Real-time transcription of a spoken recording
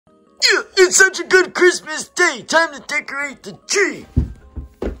Yeah, it's such a good Christmas day. Time to decorate the tree.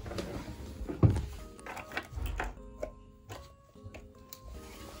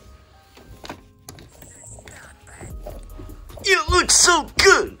 It looks so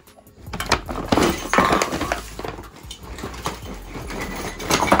good.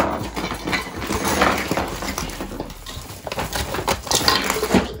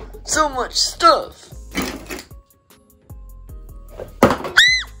 So much stuff.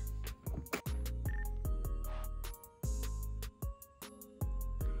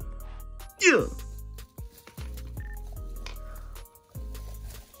 Yeah.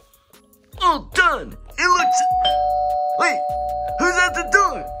 All done. It looks... Wait, who's at the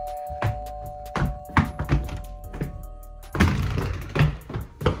door?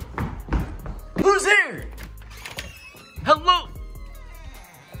 Who's here? Hello?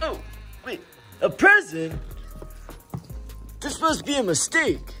 Oh, wait, a present? This must be a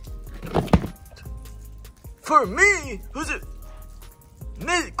mistake. For me? Who's it?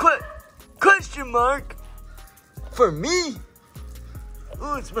 Question mark? For me?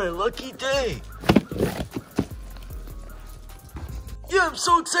 Oh, it's my lucky day. Yeah, I'm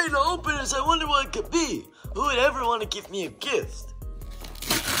so excited to open this. I wonder what it could be. Who would ever want to give me a gift?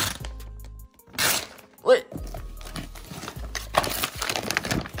 What?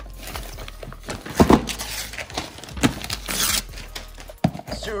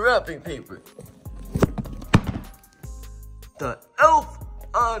 It's your wrapping paper. The elf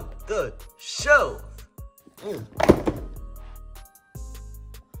on the shelf. What?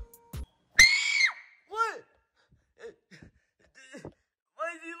 Why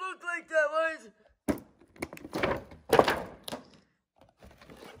does he look like that?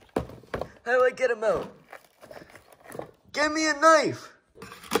 How do I get him out? Give me a knife.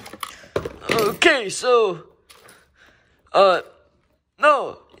 Okay, so,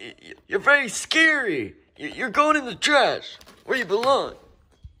 no, you're very scary. You're going in the trash where you belong.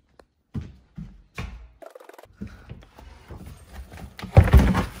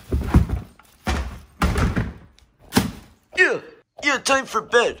 Yeah, time for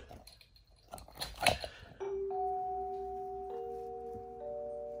bed.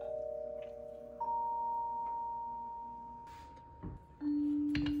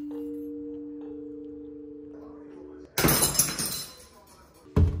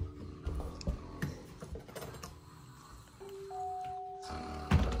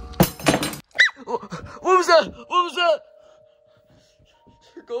 What was that? What was that?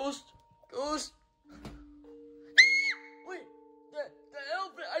 Ghost? Ghost? Wait, the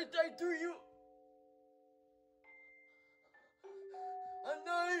elephant, I threw you a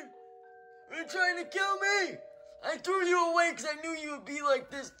knife. You're trying to kill me. I threw you away because I knew you would be like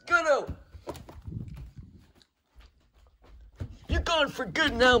this. Get out. You're gone for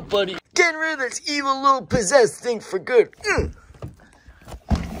good now, buddy. Getting rid of this evil little possessed thing for good. Yeah.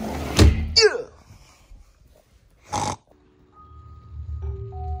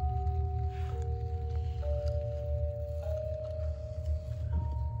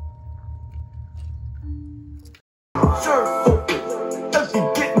 Sure, I've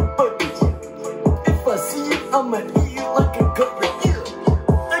been getting bugged. If I see you, I'ma eat you like a cutlet. Yeah,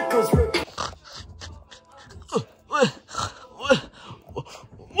 that goes right.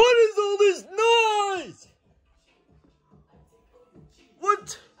 What is all this noise?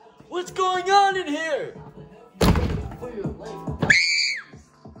 What's going on in here?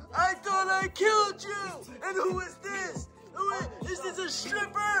 I thought I killed you. And who is this? Is this a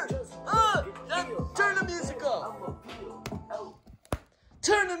stripper? Turn the music off.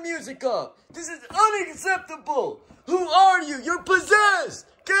 Turn the music off. This is unacceptable. Who are you? You're possessed.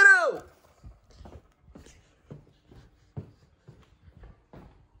 Get out.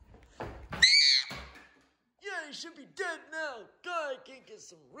 Yeah, he should be dead now. God can't get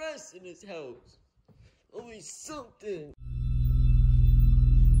some rest in his house. Always something.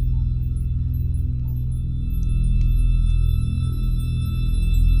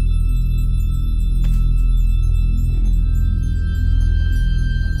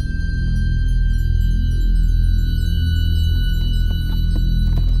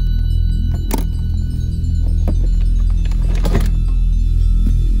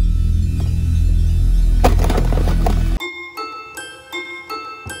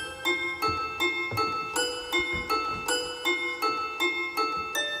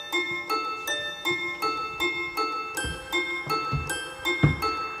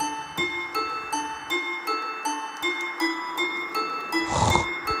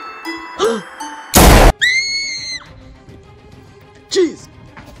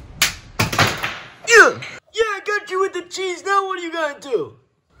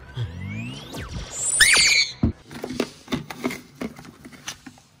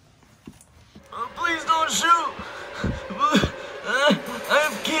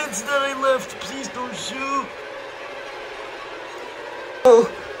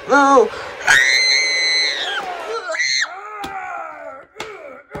 No.